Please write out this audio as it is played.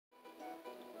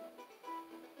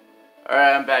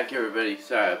Alright, I'm back, everybody.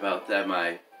 Sorry about that.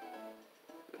 My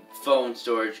phone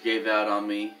storage gave out on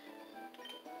me.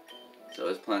 So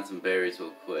let's plant some berries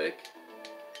real quick.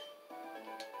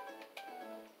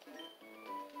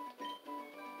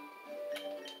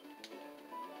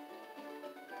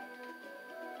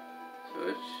 So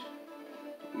let's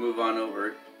move on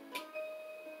over.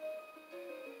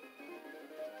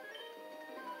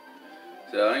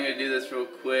 So I'm going to do this real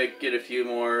quick, get a few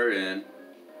more in,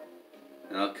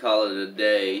 and I'll call it a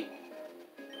day.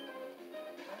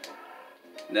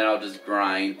 And then I'll just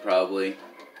grind, probably.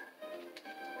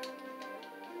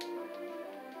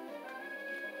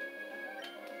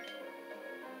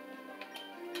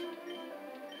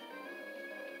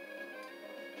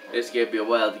 It's going to be a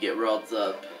while to get rods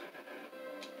up.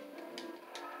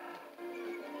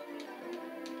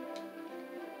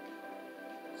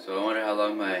 So I wonder how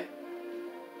long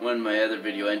when my other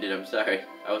video ended. I'm sorry,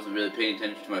 I wasn't really paying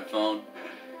attention to my phone.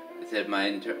 It said my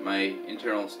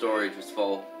internal storage was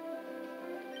full,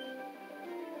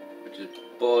 which is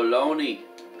baloney.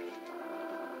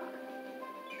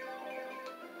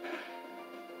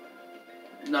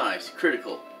 Nice,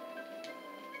 critical.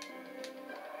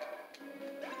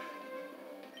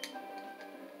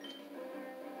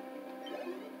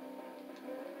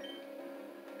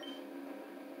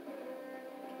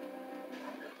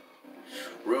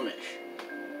 Roomish.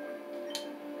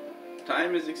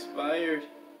 Time is expired.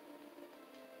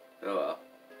 Oh well.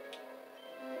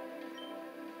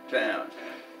 Found.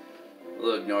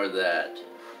 We'll ignore that.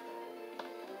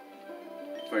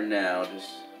 For now,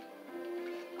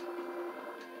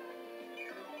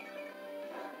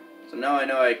 So now I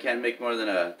know I can't make more than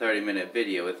a 30-minute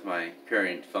video with my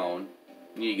current phone.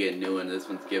 I need to get a new one. This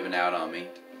one's giving out on me.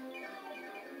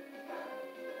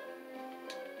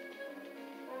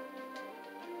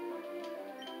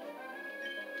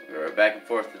 We're back and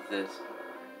forth with this.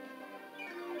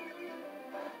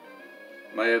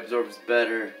 My absorbs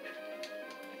better.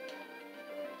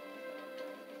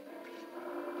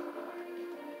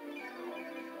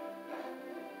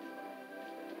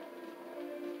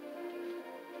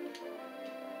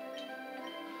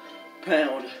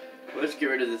 Pound. Let's get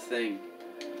rid of this thing.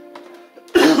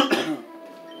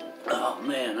 Oh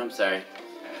man, I'm sorry.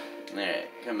 Alright,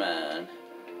 come on.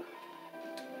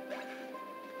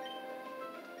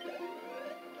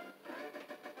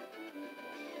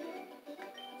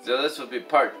 So this will be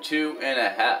part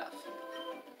 2.5.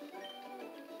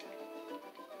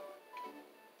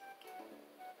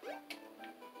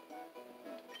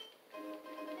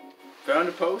 Found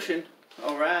a potion.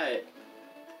 Alright.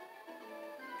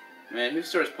 Man, who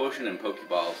stores potion and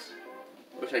Pokeballs?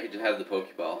 Wish I could just have the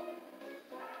Pokeball.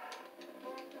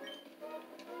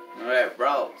 Alright,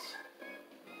 routes.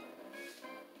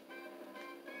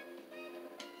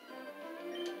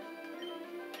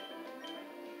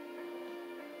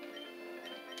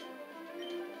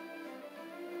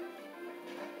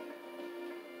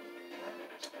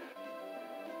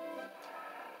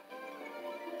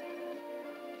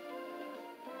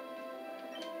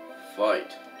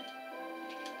 Fight.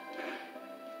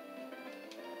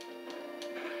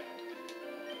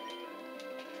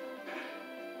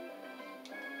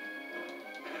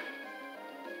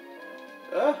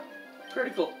 Ah,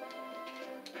 critical.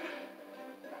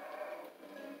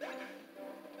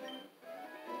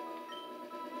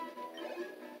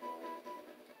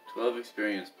 $12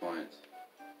 experience points.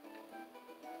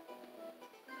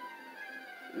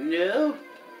 No.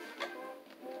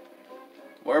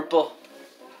 Wurple.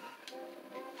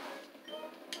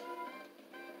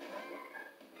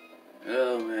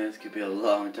 Oh man, this could be a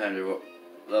long time to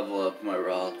level up my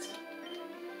rods.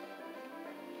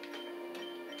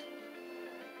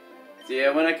 So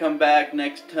yeah, when I come back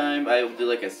next time, I will do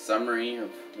like a summary of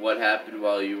what happened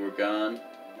while you were gone.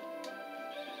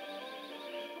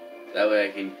 That way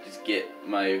I can just get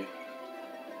my...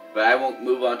 But I won't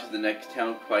move on to the next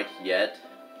town quite yet.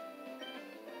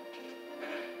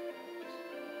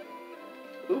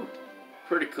 Ooh,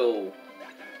 pretty cool.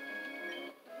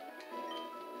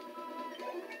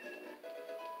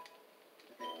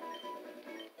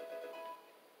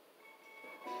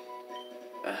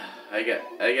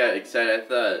 I got excited. I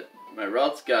thought my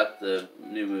routes got the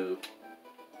new move.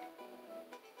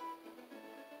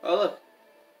 Oh look,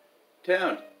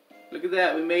 town! Look at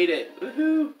that, we made it!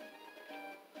 Woohoo!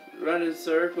 Run in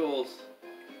circles.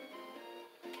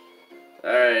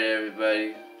 All right,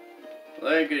 everybody.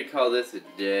 Well, I'm gonna call this a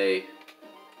day.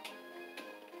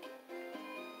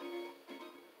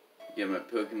 Get my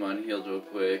Pokemon healed real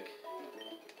quick.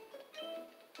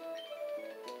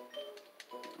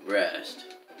 Rest.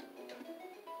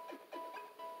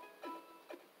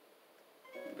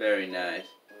 Very nice.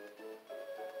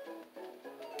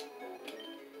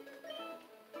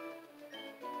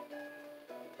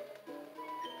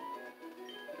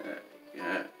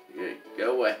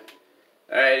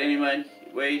 Alright,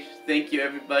 anyways, thank you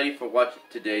everybody for watching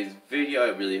today's video.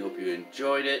 I really hope you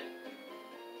enjoyed it.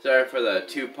 Sorry for the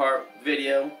two-part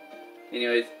video.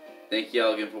 Anyways, thank you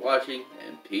all again for watching,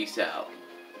 and peace out.